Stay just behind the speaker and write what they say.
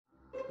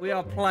We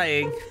are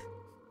playing.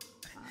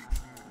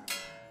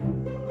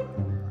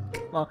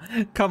 Well,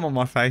 come on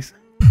my face.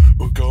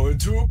 We're going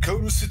to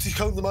come city,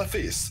 come to my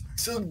face.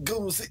 So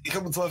come city,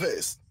 come to my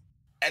face.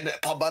 And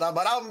bum ba dum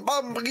ba dum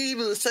bum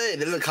people say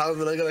they're gonna come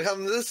to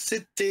the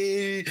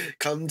city.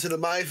 Come to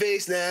my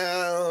face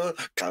now.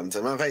 Come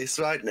to my face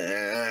right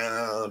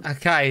now.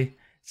 Okay,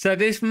 so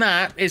this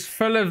map is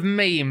full of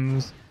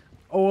memes,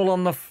 all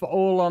on the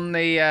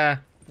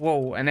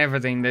wall and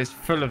everything. There's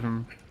full of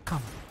them.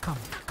 Come.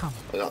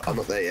 I'm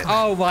not there yet.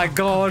 Oh my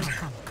god!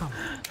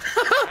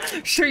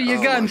 Shoot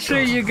your gun!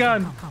 Shoot your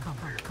gun!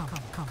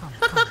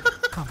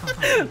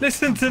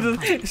 Listen to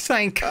the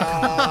saying come.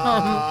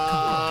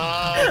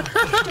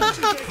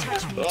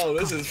 Oh,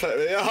 this is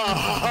funny.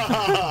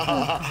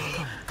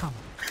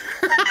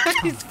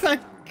 It's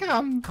like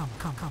come.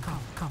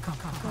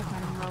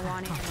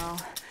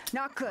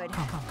 Not good.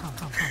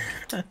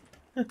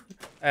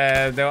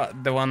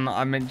 The one that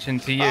I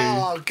mentioned to you.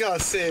 Oh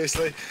god,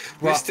 seriously.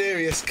 What?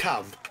 Mysterious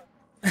come.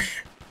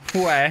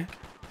 Where?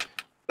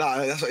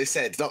 No, that's what he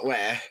said, not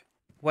where.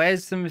 Where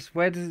does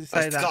it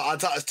say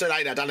that? It's too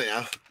late now, done it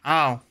now.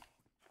 Oh.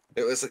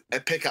 It was a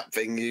pickup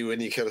thing when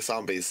you kill the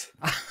zombies.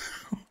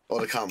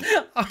 Or the cum.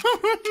 Oh,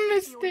 I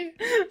missed it.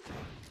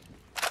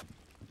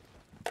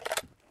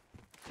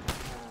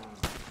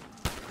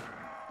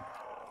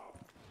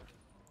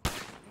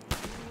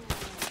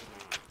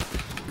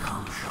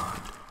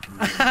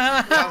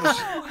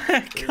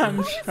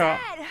 Cum shot.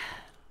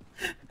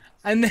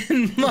 And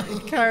then my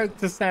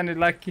character sounded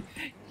like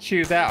she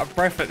was out of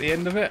breath at the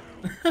end of it.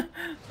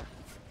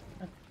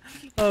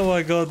 Oh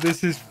my god,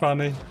 this is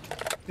funny.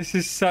 This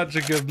is such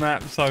a good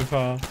map so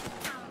far.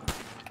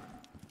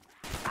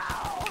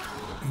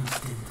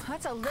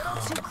 That's a little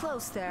too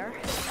close there.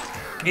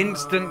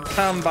 Instant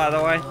cum, by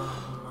the way.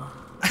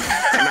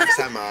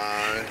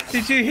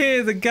 Did you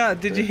hear the guy?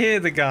 Did you hear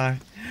the guy?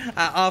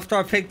 After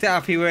I picked it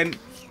up, he went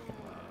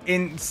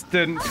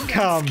instant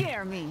cum.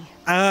 Scare me.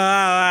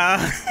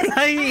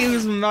 He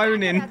was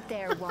moaning.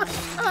 There,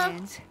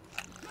 hands.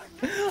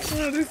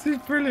 Oh, this is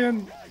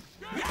brilliant.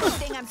 Good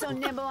thing I'm so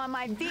nimble on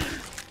my feet.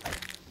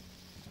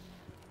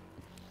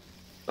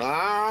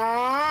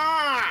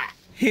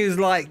 He was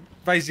like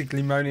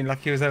basically moaning like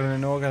he was having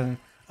an orgasm.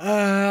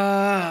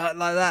 Like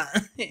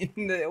that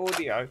in the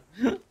audio.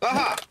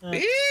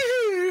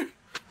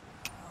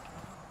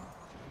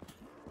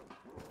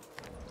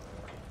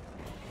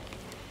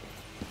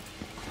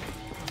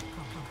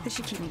 This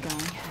should keep me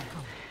going.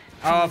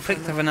 Oh, I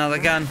picked up another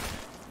gun.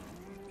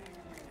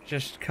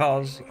 Just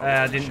cause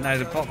I didn't know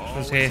the box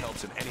was here.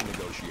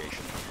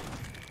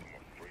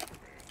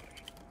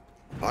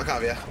 I'll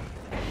cover you.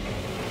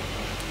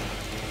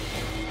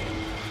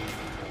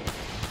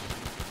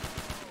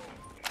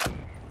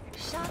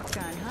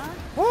 Shotgun, huh?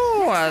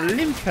 Oh,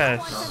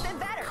 Olympus. Something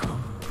better.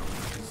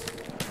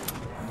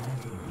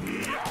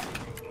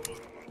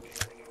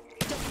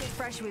 Don't get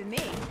fresh with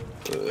me.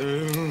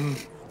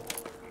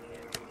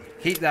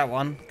 Keep that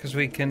one, because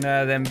we can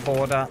then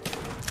board up.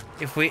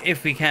 If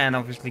we can,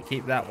 obviously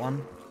keep that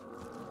one.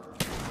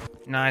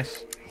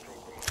 Nice.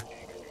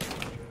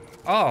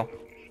 Oh.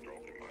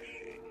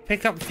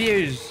 Pick up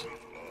fuse.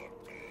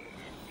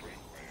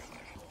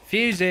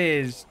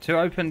 Fuses to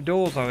open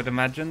doors, I would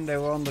imagine. They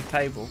were on the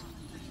table.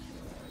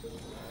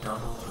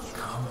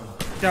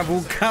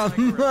 Double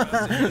cum.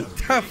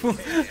 Double.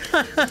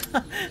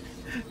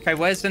 Okay,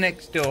 where's the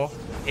next door?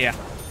 Here.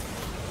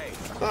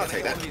 I'll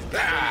take that.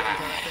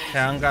 Okay,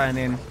 I'm going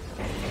in.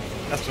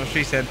 That's what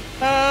she said.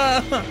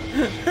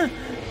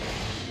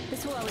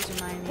 This will always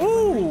remind me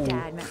Ooh, of when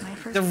my dad met my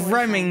first the boyfriend.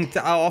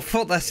 Remington. Oh, I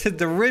thought that said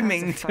the That was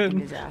a fucking Remington.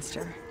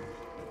 disaster.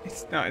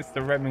 It's not, it's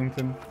the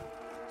Remington.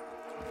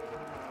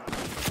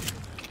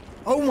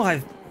 Oh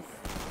my.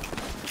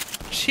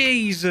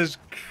 Jesus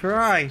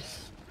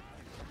Christ.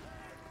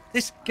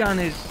 This gun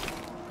is.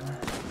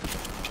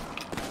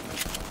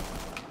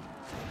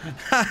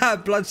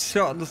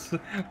 Bloodshot on the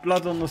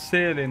blood on the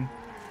ceiling.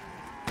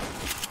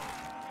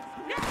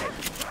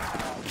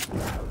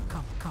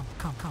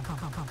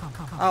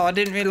 Oh, I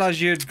didn't realise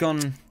you'd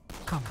gone.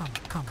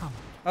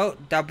 Oh,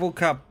 double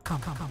cup.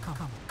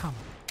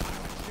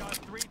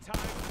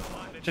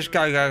 Just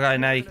go.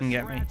 Now you can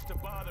get me.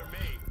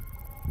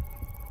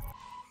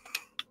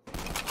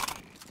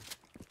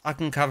 I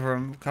can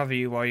cover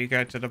you while you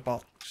go to the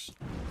box.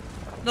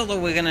 Not that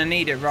we're gonna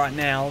need it right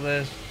now.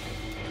 There's.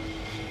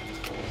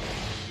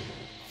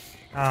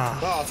 Well,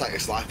 I'll take a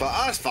sniper.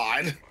 That's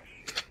fine.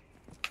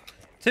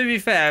 To be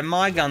fair,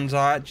 my guns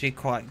are actually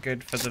quite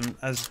good for them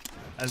as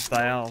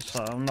they are,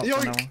 so I'm not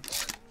gonna.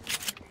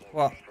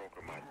 What?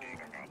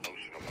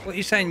 What are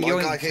you saying? My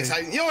Yoink guy keeps to?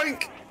 saying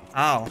yoink.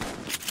 Oh.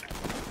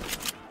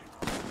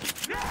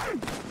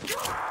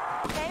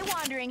 Hey,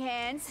 wandering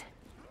hands.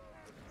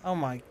 Oh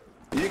my.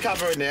 You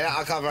cover in there,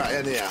 I'll cover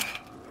in here.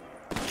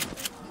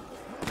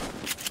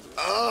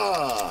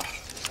 Oh.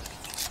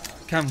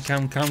 Come.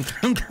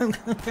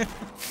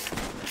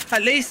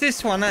 At least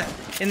this one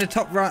in the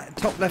top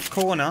left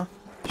corner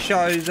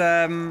shows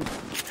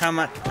how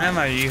much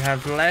ammo you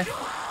have left.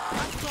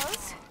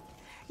 Close.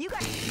 You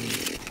got.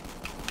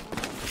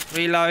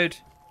 Reload.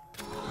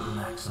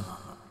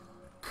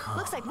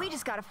 Looks like we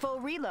just got a full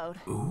reload.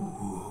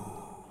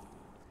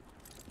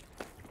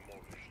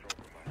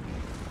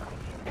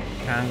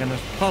 Okay, I'm gonna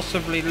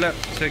possibly look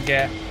to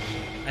get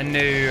a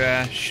new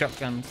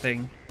shotgun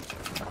thing.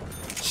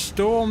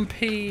 Storm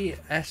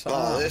PSR.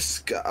 Oh, this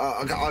guy,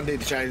 I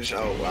need to change.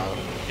 Oh, wow.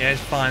 Yeah,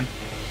 it's fine.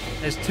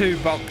 There's 2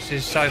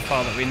 boxes so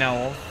far that we know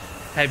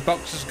of. Hey,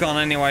 box has gone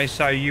anyway,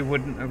 so you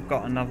wouldn't have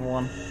got another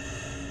one.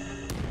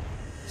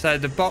 So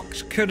the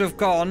box could have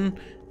gone.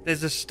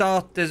 There's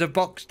a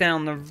box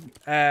down the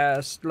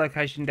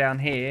location down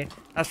here.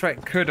 That's where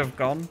it could have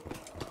gone.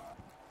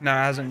 No, it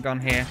hasn't gone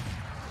here.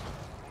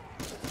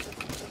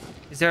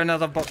 Is there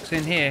another box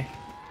in here?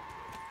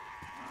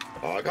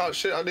 Oh, I can't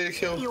shoot. I need to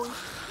kill. You're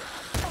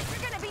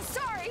gonna be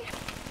sorry.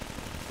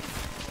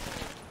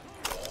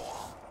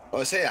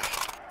 Oh, it's here.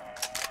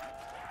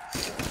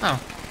 Oh.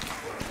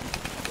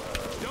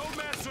 Don't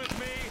mess with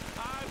me.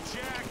 I'm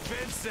Jack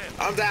Vincent.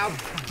 I'm down.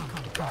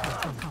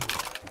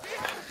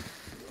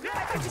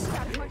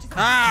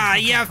 Ah,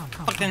 yeah,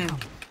 fucking.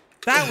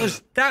 That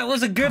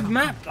was a good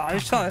map though.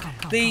 So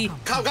the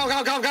Come.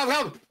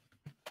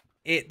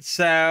 it's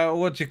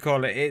what do you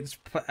call it? It's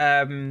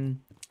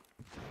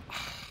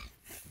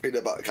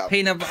Peanut butter cup.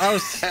 peanut.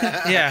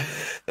 Yeah.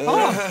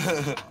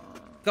 Oh,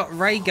 got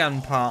ray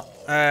gun part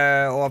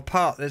or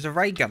part. There's a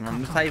ray gun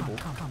on the table.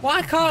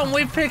 Why can't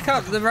we pick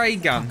up the ray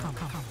gun?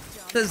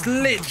 That's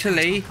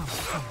literally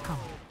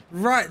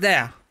right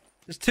there.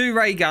 There's 2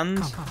 ray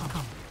guns.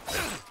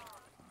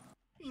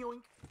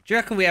 Do you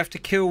reckon we have to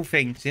kill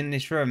things in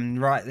this room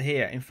right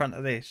here in front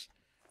of this?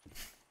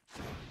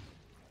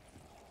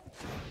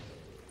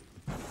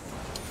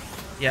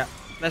 Yeah,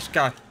 let's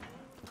go.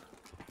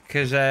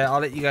 Because I'll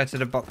let you go to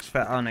the box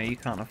for... Oh no, you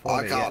can't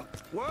afford it can't.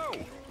 yet. Whoa!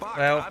 Fuck,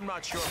 Well- I'm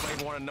not sure if I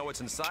even want to know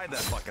what's inside that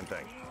fucking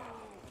thing.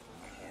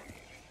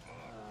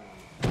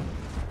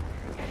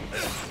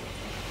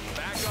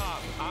 Back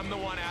off. I'm the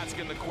one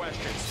asking the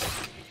questions.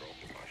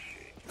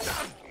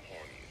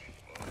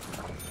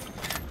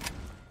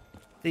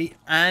 The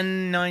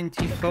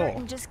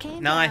N94. Just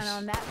came Nice. down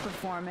on that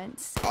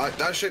performance.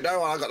 Don't shoot no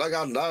one. I got no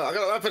gun. No, I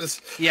got no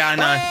weapons. Yeah, I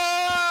know.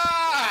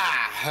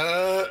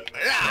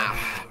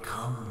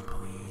 Come,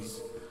 please.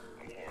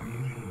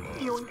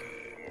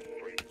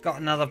 Got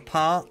another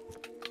part.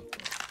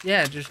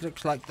 Yeah, it just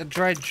looks like the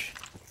dredge.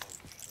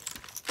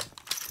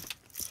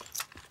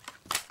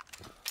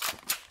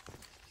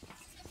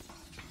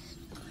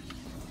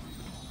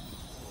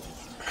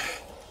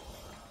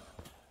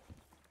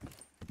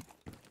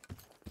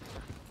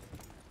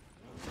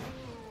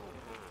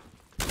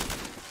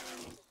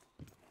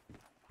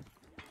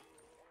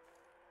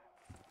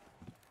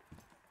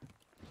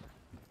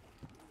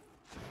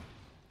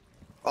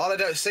 Oh, they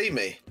don't see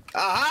me.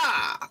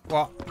 Aha!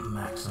 What?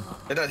 Maximum.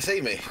 They don't see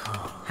me.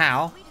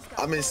 How?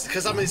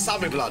 Because I'm in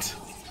Sammy blood.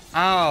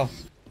 Oh.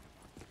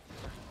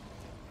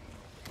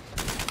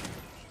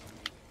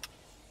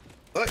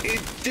 What you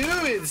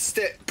doing,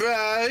 step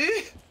bro?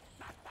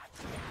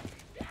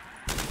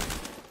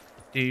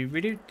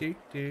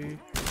 Do.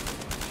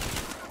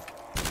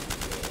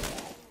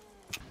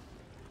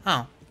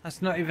 Oh,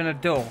 that's not even a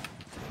door.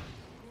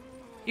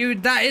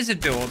 That is a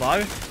door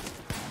though.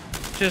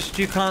 Just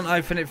you can't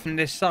open it from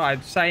this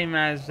side. Same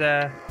as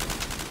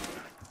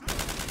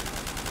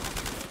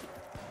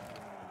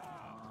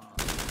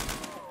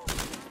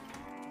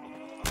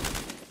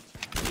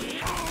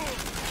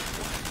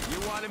You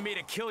wanted me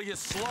to kill you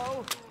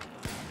slow?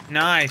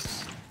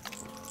 nice.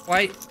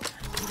 Wait.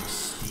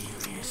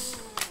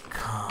 Mysterious.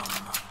 Come.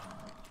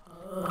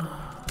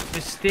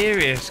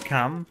 Mysterious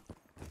come.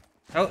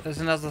 Oh, there's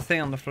another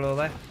thing on the floor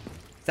there.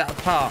 Is that a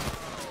part?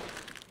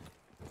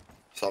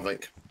 Something.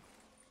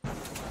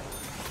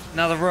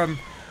 Another room.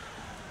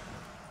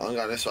 I'm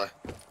going this way.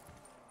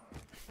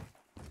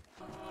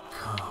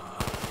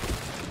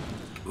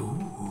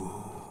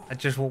 I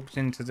just walked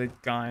into the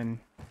guy and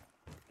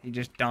he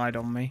just died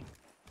on me.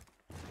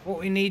 What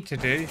we need to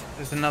do,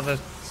 there's another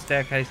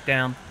staircase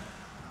down.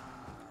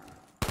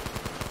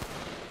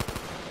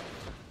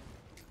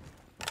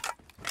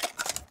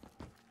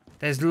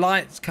 There's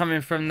lights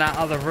coming from that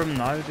other room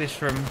though.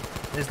 This room,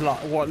 there's like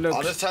what looks...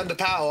 I just turned the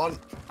power on.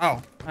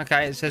 Oh,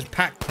 okay, it says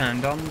pack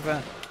turned on,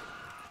 but...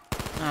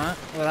 Alright,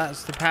 well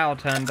that's the power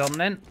turned on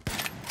then.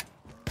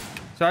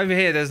 So over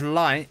here there's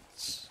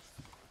lights.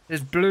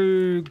 There's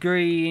blue,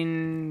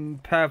 green,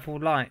 purple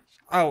lights.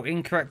 Oh,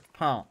 incorrect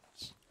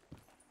parts.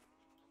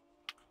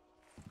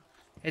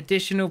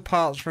 Additional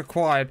parts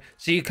required.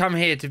 So you come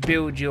here to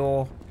build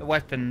your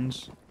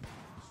weapons.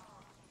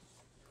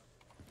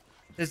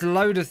 There's a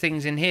load of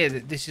things in here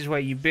that this is where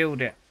you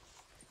build it.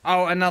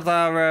 Oh,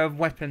 another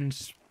weapons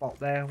spot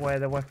there where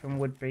the weapon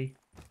would be.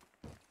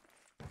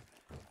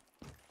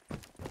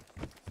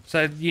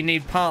 So you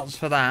need parts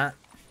for that.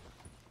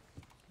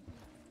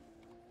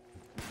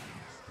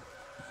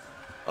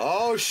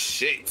 Oh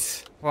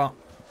shit! What?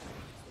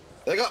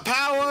 They got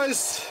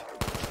powers.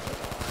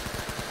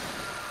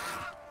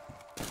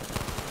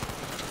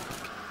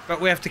 But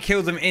we have to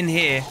kill them in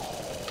here.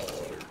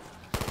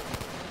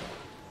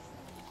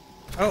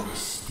 Oh,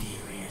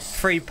 mysterious.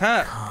 free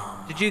perk.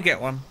 Did you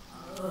get one?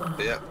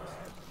 Yep.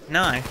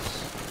 Nice.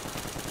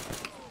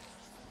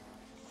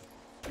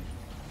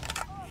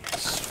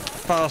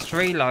 Fast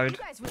reload. You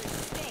guys really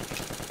stink.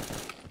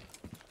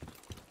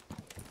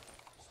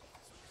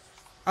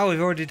 Oh, we've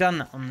already done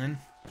that one then.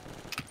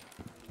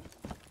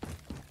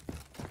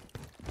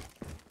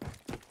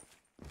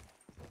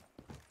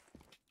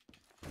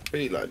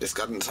 Reload this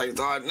gun at the same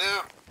time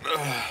now.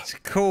 It's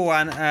cool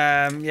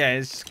and yeah,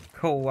 it's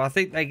cool. I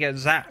think they get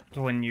zapped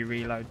when you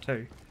reload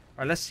too.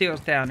 Right, let's see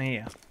what's down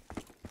here.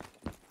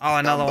 Oh,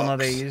 another one of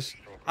Gunbox. these.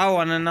 Oh,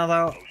 and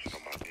another.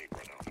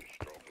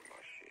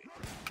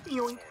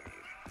 Yoink.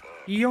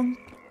 Yoink.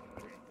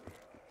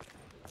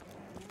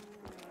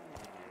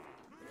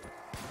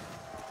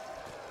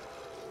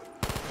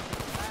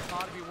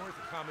 Ought to be worth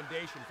a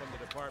commendation from the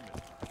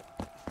department.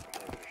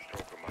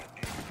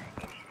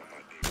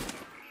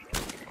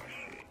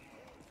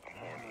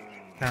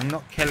 I'm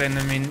not killing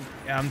them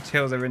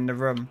until they're in the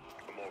room.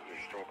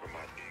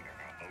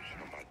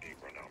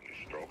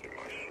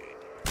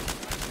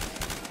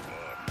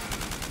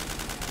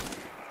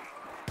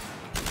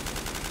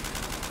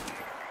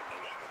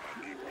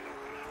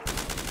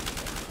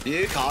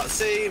 You can't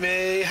see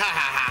me. Ha ha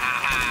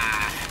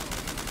ha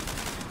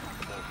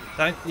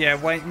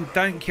ha.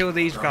 Don't kill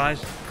these guys.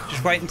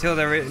 Just wait until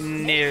they're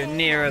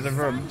nearer the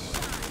room.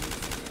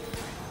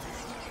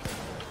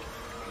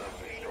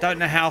 Don't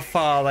know how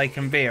far they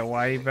can be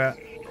away, but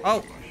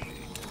oh,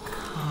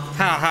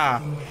 ha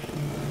ha.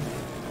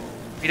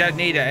 You don't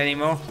need it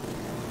anymore.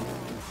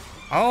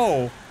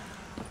 Oh,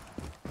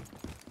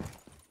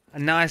 a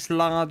nice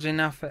large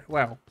enough,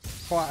 well,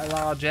 quite a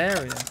large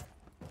area.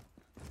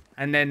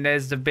 And then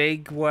there's the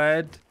big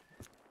word.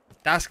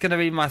 That's gonna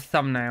be my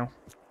thumbnail.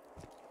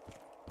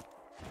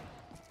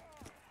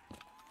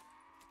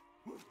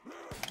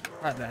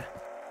 Right there.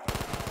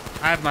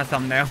 I have my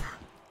thumbnail.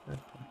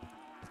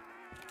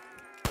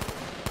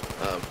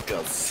 Oh,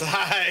 God's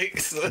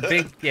sakes. The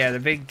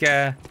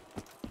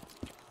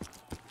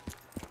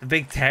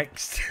big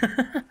text.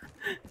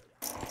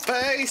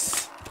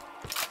 Face.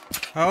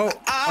 Oh,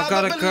 I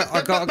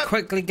gotta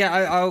quickly get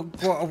out.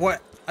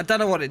 What? I don't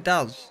know what it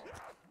does.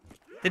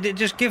 Did it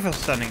just give us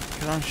something?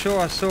 Because I'm sure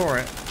I saw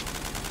it.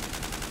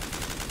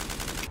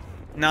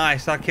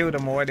 Nice, I killed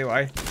them all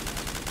anyway.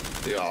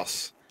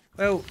 Yes.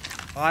 Well,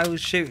 I was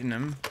shooting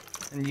them,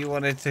 and you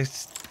wanted to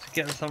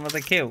get some of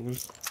the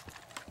kills.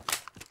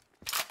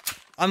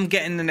 I'm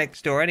getting the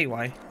next door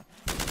anyway.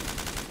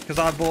 Because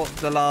I bought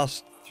the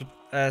last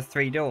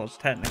 3 doors,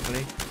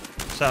 technically.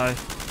 So,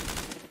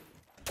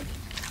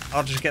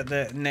 I'll just get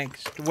the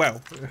next...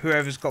 Well,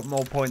 whoever's got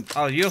more points.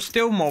 Oh, you're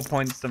still more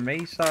points than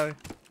me, so...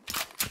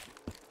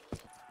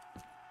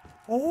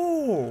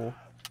 Oh.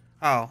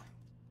 Oh.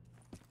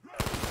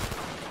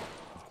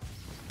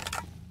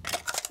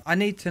 I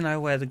need to know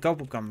where the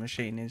gobblegum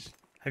machine is.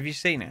 Have you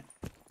seen it?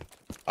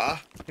 Huh?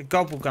 The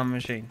gobblegum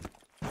machine.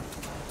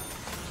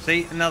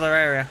 See, another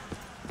area.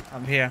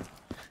 Up here.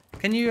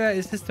 Can you,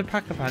 is this the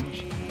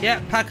pack-a-punch? Yeah,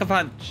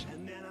 pack-a-punch.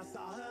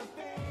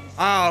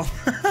 Oh.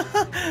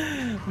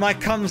 My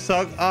cum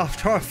suck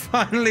after I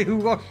finally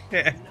washed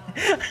it.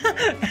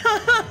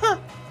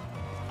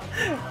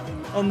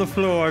 On the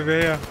floor over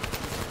here.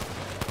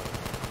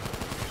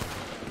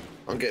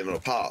 I'm getting all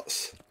the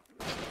parts.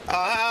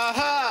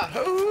 Aha!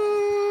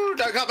 Ooh!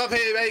 Don't come up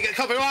here, mate. Get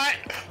copyright.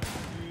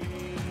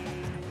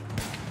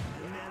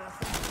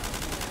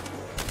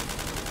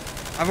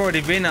 I've already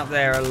been up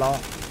there a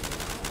lot.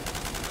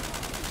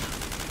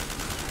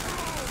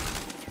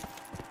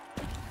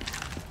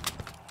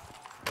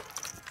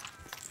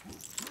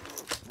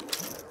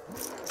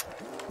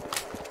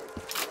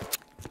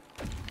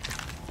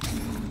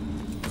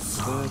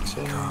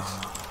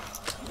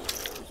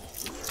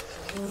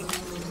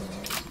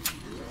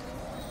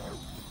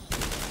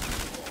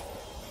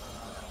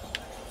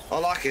 I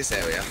like this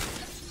area.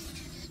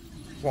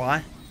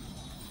 Why?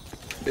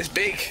 It's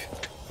big.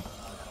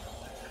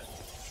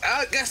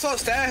 Guess what,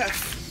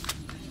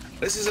 Steph?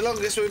 This is the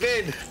longest we've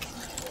been.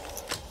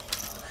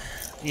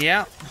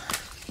 Yeah.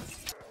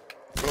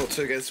 Oh,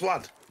 2 against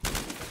 1.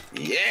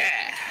 Yeah.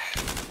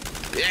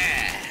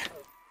 Yeah.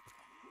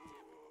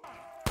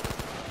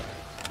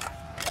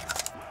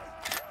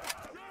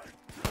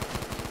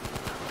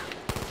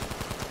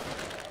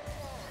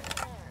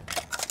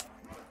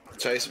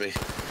 Chase me.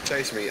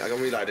 Chase me. I got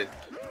reloaded.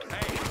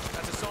 Hey,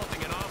 that's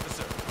assaulting an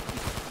officer.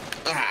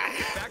 Ah.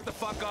 Back the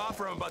fuck off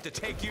or I'm about to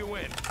take you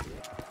in.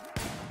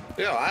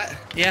 You alright?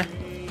 Yeah.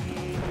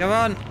 Come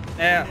on.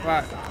 Yeah,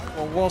 right.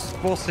 Well,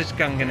 what's this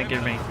gun gonna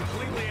give me?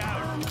 Completely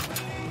out.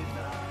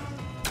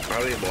 I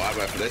don't need more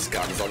ammo for this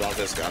gun, because I love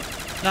this gun.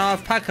 No,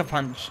 I've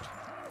pack-a-punched.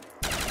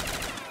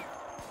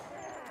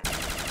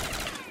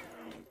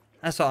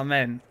 That's what I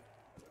meant.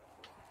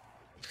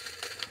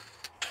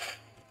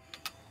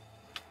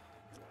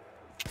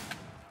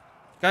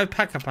 Go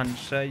pack-a-punch,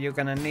 sir. You're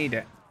gonna need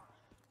it.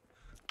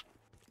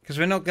 Because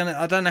we're not gonna...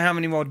 I don't know how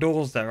many more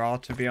doors there are,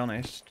 to be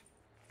honest.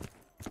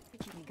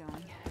 Keep me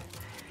going.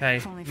 Okay,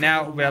 If only for a now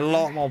little we're a longer.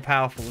 lot more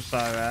powerful,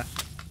 so...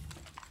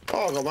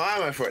 Oh, I got my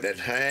ammo for it then.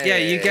 Hey. Yeah,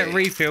 you get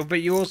refill, but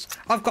you also...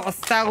 I've got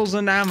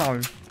 1,000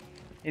 ammo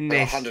in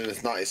this.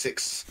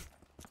 196.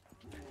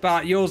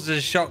 But yours is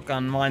a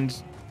shotgun. Mine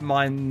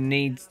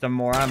needs the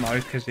more ammo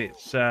because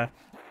it's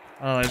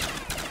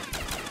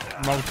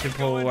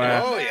multiple.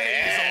 Oh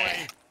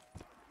yeah!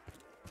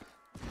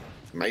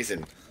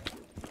 Amazing.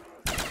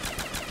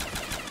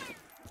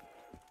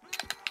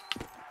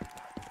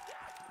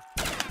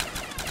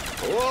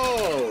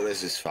 Whoa!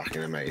 This is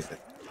fucking amazing.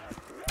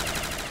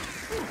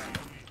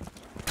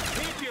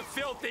 Keep your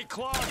filthy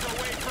claws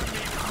away from me,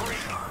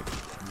 creep.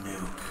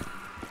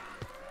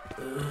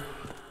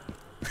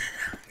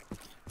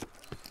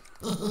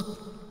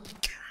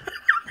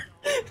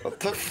 What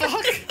the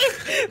fuck?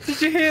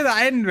 Did you hear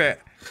that end bit?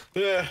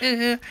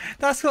 Yeah.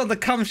 That's what the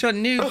cum shot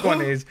nuke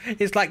one is.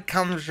 It's like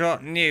cum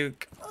shot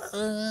nuke.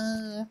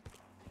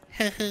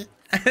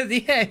 At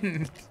the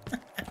end.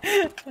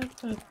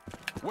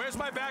 Where's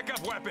my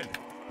backup weapon?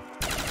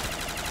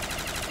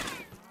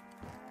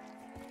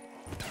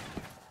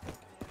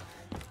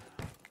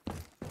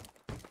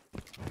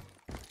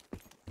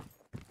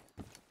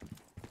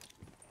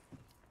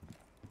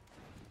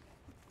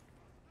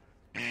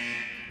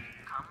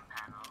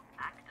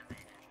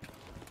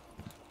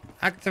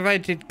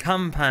 Activated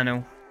cum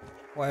panel.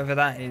 Whatever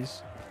that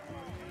is.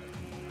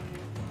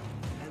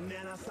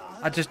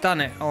 I just done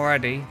it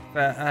already,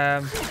 but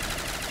Assaulting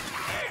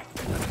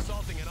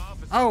an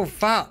officer. oh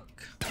fuck.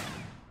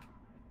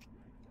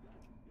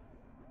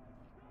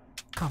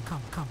 Come. Go.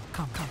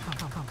 Come.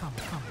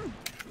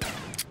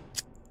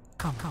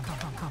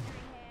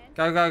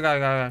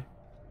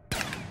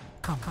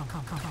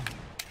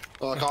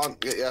 Oh, I can't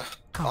get you.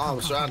 Oh,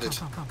 I'm surrounded.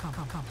 Come.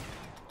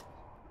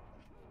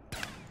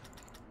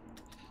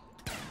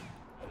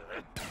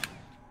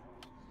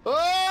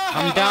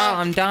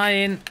 I'm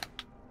dying.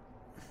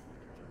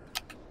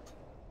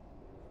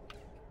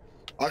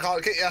 I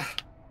can't get you.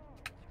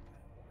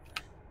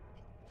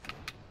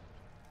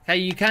 Hey,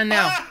 you can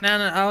now.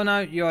 No. Oh no,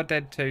 you're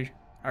dead too.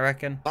 I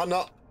reckon. I'm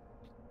not.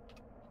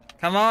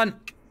 Come on.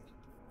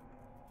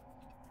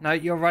 No,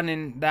 you're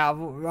running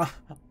now.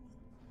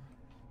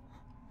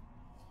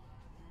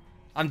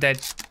 I'm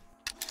dead.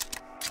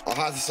 I'll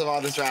have to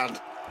survive this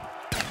round.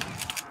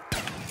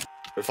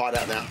 We'll find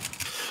out now.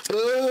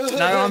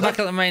 No, I'm back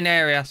at the main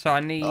area, so I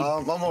need...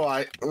 I'm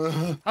alright.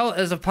 Oh,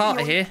 there's a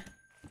party here.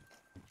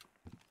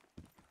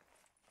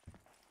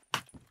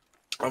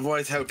 I'm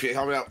wanting to help you.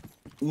 Help me up.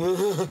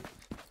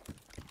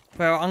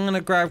 Well, I'm going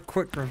to grab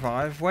quick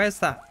revive. Where's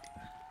that?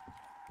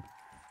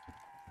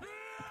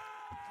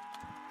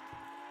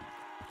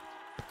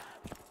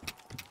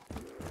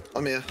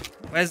 I'm here.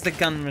 Where's the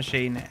gun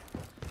machine at?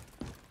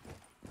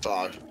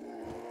 So.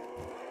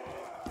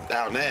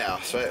 Down there,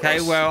 I swear.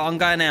 Okay, well, I'm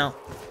going out.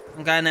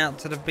 I'm going out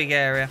to the big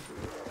area.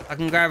 I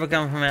can grab a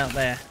gun from out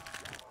there.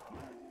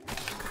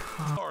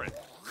 Alright.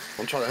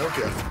 I'm trying to help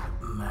you.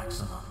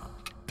 Maximum.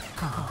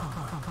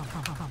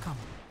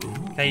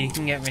 Okay, you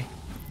can get me.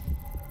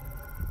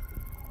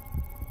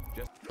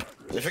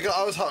 You forgot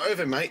I was hot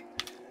over, mate.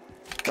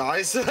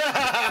 Guys. Where's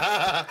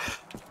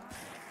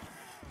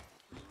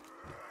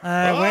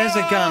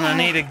a gun? I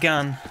need a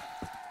gun.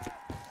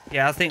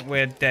 Yeah, I think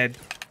we're dead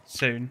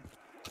soon.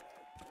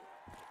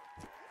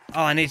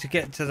 Oh, I need to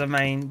get to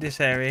this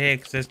area here,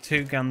 because there's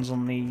two guns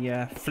on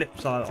the flip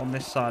side, on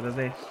this side of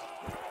this.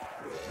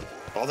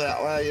 Oh, they're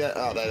that way, yeah.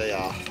 Oh, there they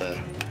are. There.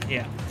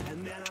 Yeah.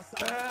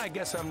 I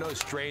guess I'm no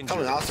stranger.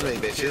 Come on, after me,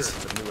 bitches.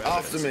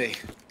 After me.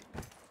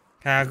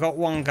 Okay, I got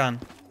one gun.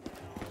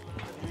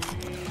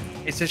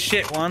 It's a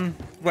shit one.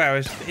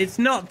 Well, it's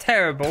not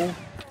terrible,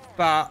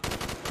 but...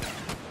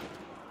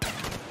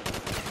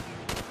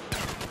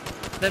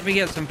 Let me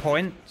get some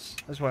points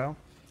as well.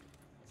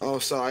 Oh,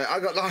 sorry.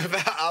 I got no.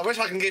 I wish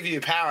I can give you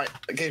power.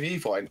 Give you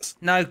points.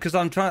 No, because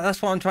I'm trying.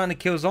 That's why I'm trying to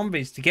kill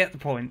zombies to get the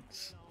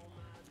points.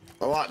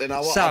 All right, then.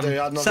 What I'll do,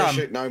 I'm not gonna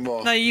shoot no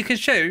more. No, you can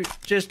shoot.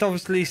 Just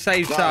obviously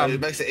save No, some. it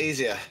makes it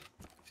easier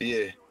for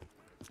you.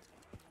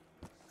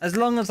 As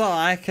long as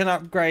I can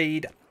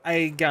upgrade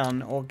a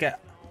gun or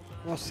get.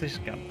 What's this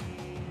gun?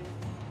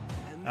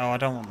 Oh, I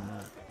don't want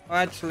that. Oh,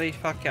 actually,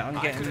 fuck it.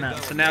 I'm getting that.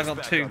 So now I've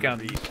got two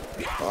guns.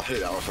 I'll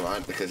shoot that one for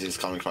mine because he's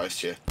coming close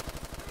to you.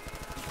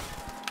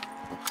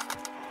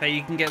 Okay,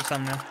 you can get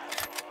some now.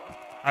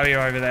 Oh,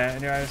 you're over there.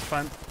 Anyway, it's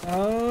fine.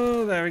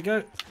 Oh, there we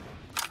go.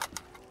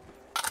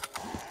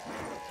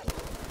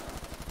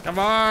 Come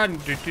on.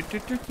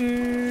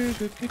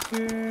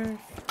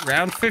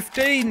 Round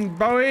 15,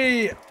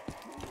 boy.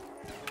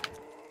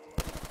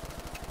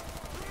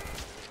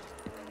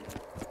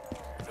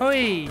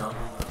 Oi.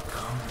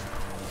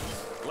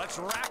 Let's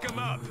rack him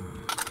up.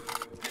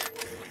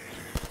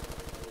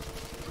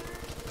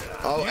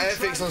 Oh,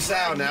 everything's on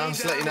sale now,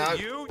 just to let you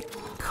know.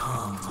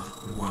 Come,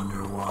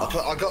 Wonder Woman.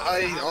 I got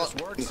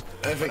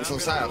everything's on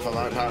sale for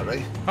that,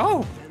 apparently.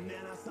 Oh.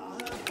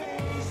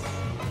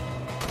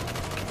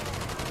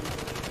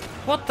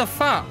 What the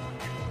fuck?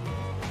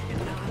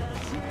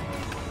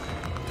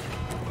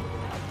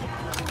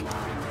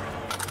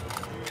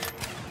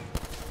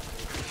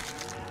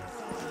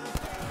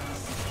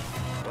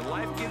 When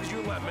life gives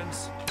you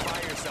lemons,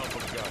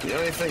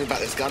 only thing about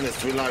this gun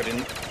is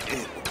reloading.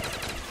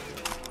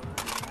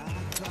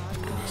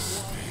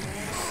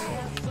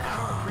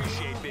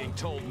 Appreciate being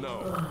told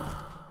no.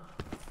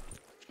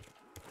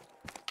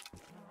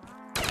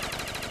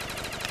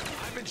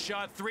 I've been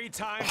shot 3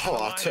 times in the Oh, I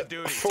line of took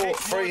duty. four,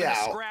 Takes more 3 than a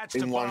out scratch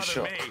in to one bother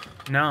shot. me.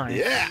 Nice.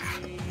 Yeah.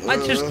 I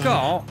just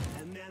got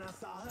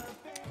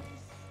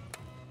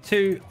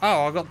 2.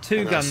 Oh, I got 2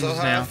 And I guns saw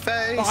her now.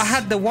 face. But I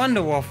had the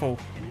Wonder Waffle.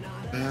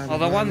 Oh,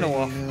 the Wonder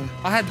Waffle.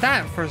 I had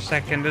that for a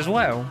second as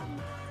well.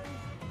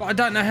 But I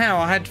don't know how.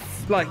 I had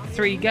like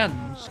 3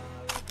 guns.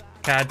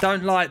 Okay, I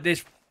don't like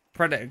this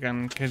Predator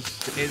gun because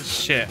it's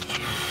shit. You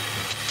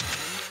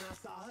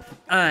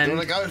And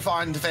want to go and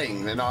find the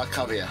thing, then I'll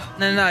cover you.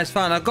 no, it's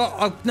fine.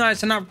 No,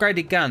 it's an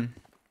upgraded gun,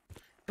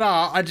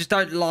 but I just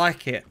don't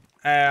like it.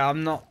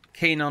 I'm not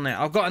keen on it.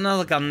 I've got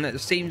another gun that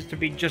seems to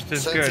be just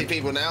as 70 good.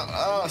 people now.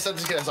 Oh,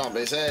 70 scared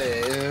zombies.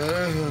 Hey.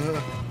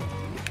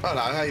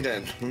 Hello, how you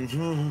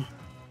doing?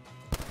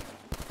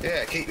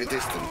 Yeah, keep your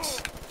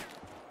distance.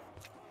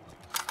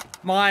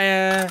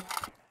 My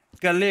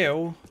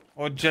Galil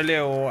or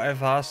Jalil or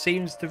whatever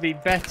seems to be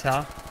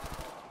better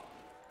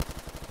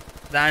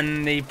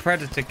than the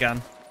Predator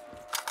gun.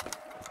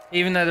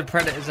 Even though the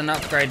Predator's an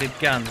upgraded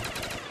gun.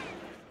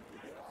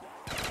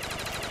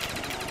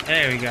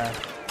 There we go.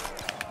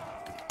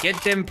 Get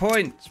them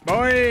points,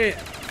 boy!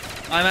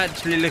 I'm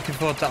actually looking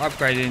forward to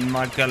upgrading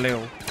my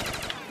Galil.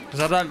 Because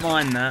I don't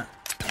mind that.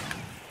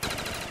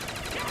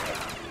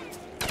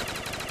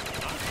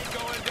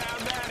 Going down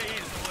that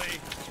easily.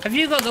 Have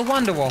you got the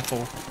Wonder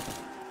Waffle?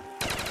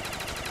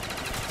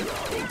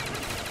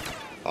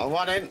 I'm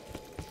running.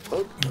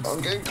 Oh,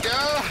 I'm going to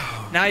go.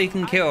 Now you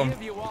can kill him.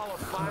 Give you all a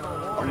final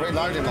I'm warning.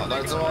 reloading like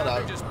loads of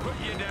auto. Just put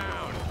you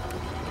down.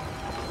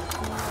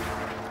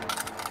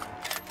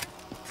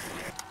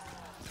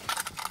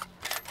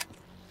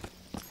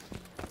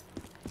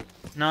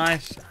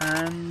 Nice,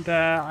 and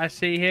I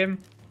see him.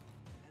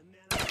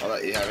 I'll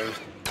let you have him.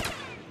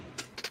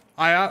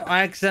 I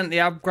accidentally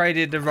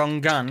upgraded the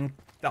wrong gun,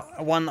 the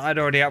one I'd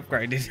already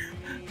upgraded.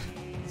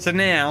 So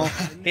now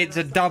it's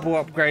a double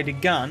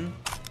upgraded gun,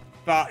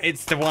 but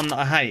it's the one that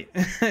I hate.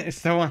 It's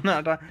the one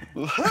that I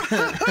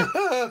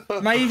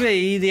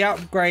maybe the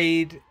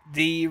upgrade,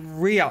 the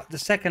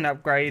second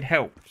upgrade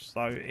helps.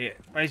 So it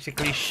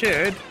basically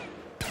should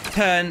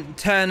turn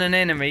an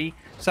enemy,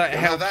 so it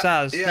helps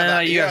us. Yeah, No,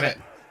 you have it.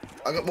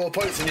 I got more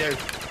points than you.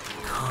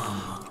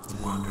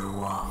 Wonder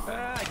Waffle.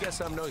 I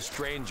guess I'm no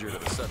stranger to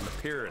the sudden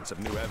appearance of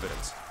new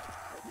evidence.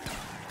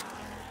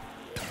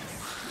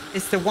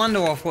 It's the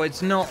Wonder Waffle.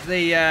 It's not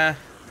the.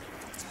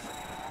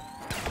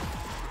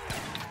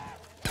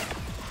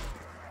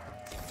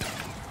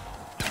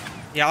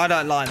 Yeah, I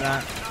don't like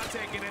that. I'm not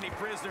taking any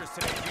prisoners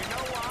today. Do you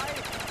know why?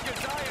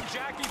 Because I am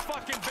Jackie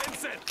fucking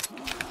Vincent.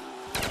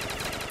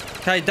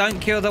 Okay, don't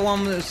kill the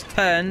one that's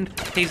turned.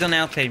 He's on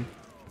our team.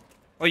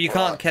 Or you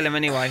can't kill him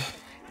anyway,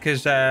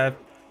 because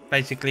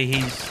basically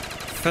he's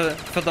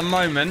for the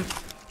moment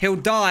he'll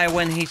die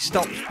when he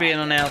stops being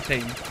on our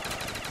team,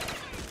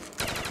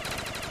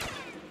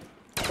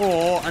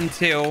 or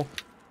until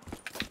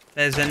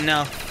there's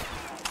enough.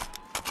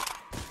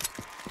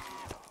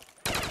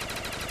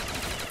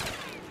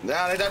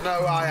 Now they don't know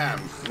who I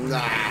am.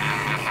 Nah.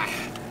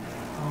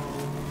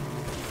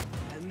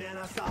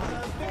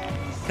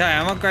 Okay,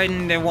 I'm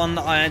upgrading the one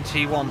that I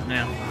actually want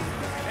now.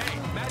 Hey,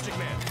 Magic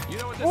Man, you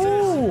know what this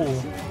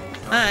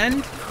Ooh,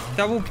 and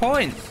double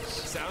points.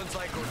 is? Sounds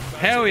like we're about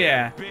Hell to get a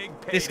yeah, big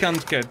this payday.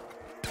 gun's good.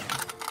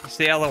 It's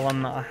the other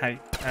one that I hate.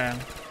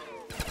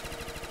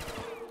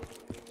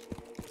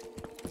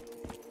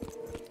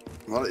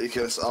 Why don't you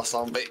kill us,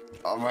 zombie?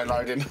 I'm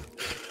reloading.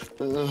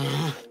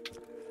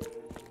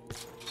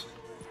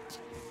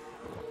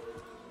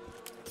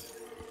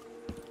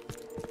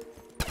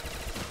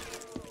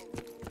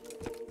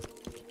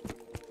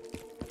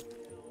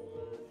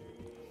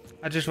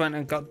 I just went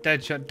and got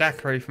Deadshot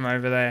Daiquiri from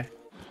over there.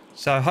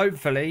 So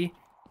hopefully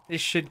this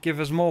should give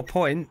us more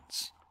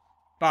points.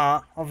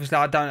 But obviously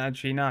I don't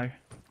actually know.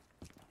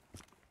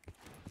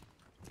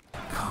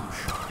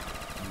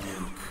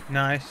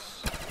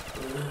 Nice.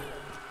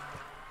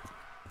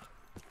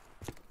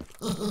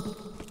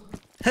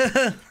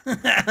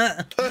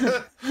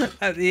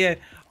 At the end.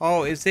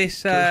 Oh, is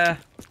this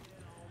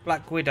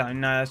Black Widow?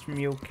 No, that's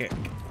Mule Kick.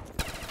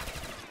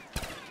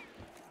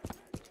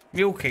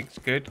 Mule Kick's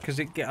good because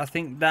I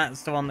think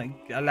that's the one that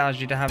allows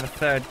you to have a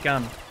third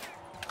gun.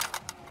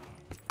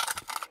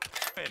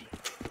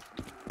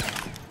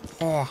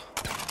 Oh.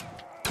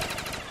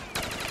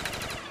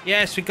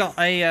 Yes, we got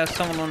a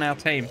someone on our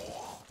team.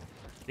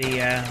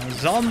 The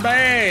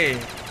zombie.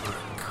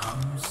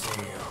 Come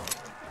sail.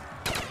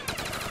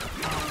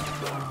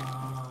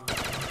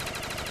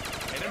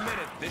 In a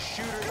minute, this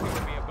shooter's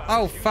gonna be about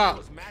Oh, to use fuck.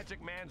 those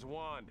Magic Man's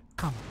wand.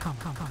 Come.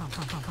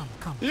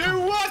 You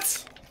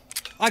what?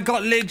 I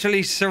got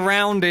literally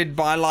surrounded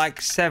by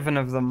like 7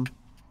 of them.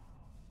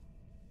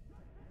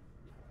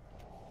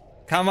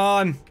 Come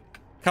on.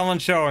 Come on,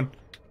 Sean.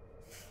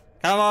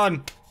 Come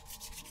on.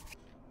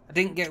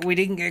 We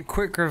didn't get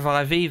quick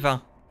revive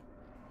either.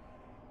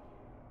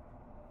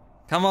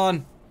 Come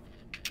on.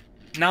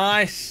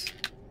 Nice.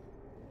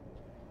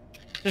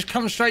 Just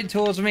come straight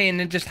towards me and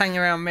then just hang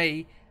around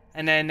me.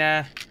 And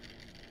then,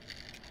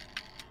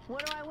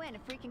 What do I win? A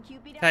freaking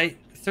QB? okay,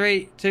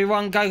 3, 2,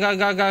 1, go, go,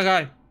 go, go,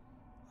 go.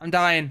 I'm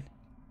dying.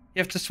 You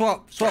have to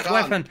swap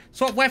weapon.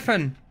 Swap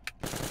weapon.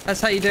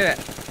 That's how you do it.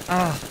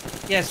 Ah,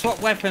 yeah,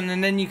 swap weapon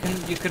and then you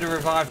could have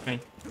revived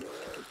me.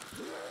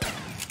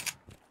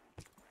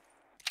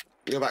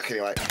 You're back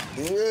anyway.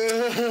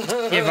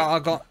 Yeah, but I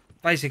got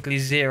basically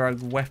 0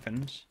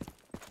 weapons.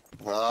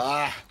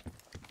 Ah.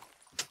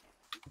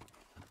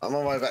 I'm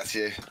on my way back to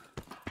you.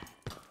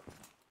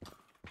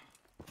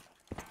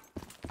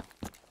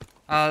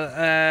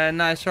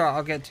 No, it's alright,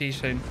 I'll get to you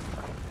soon.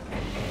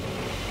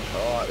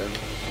 Alright then.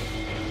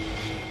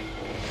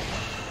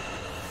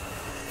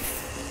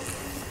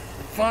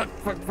 Fuck.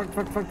 Do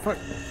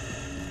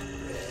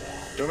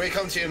you want me to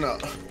come to you or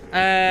not?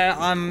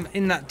 I'm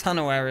in that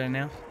tunnel area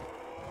now.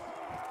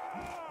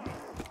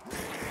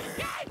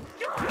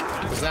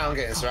 Because now I'm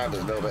getting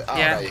surrounded a little bit. Oh,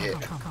 Yeah. no, you hit.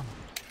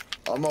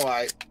 I'm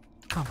alright.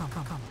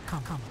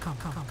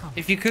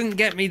 If you couldn't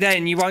get me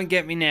then, you won't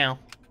get me now.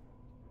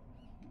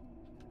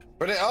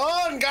 Put it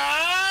on,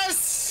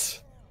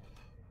 guys!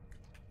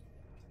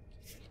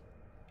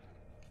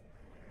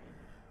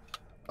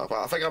 Oh,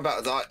 well, I think I'm about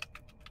to die.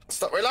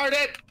 Stop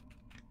reloading!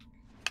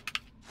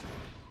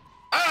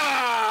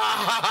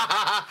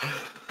 Ah!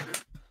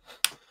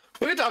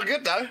 We've done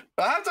good though.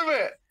 I have to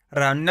admit.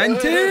 Round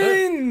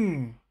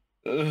 19!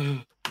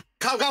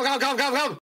 Come!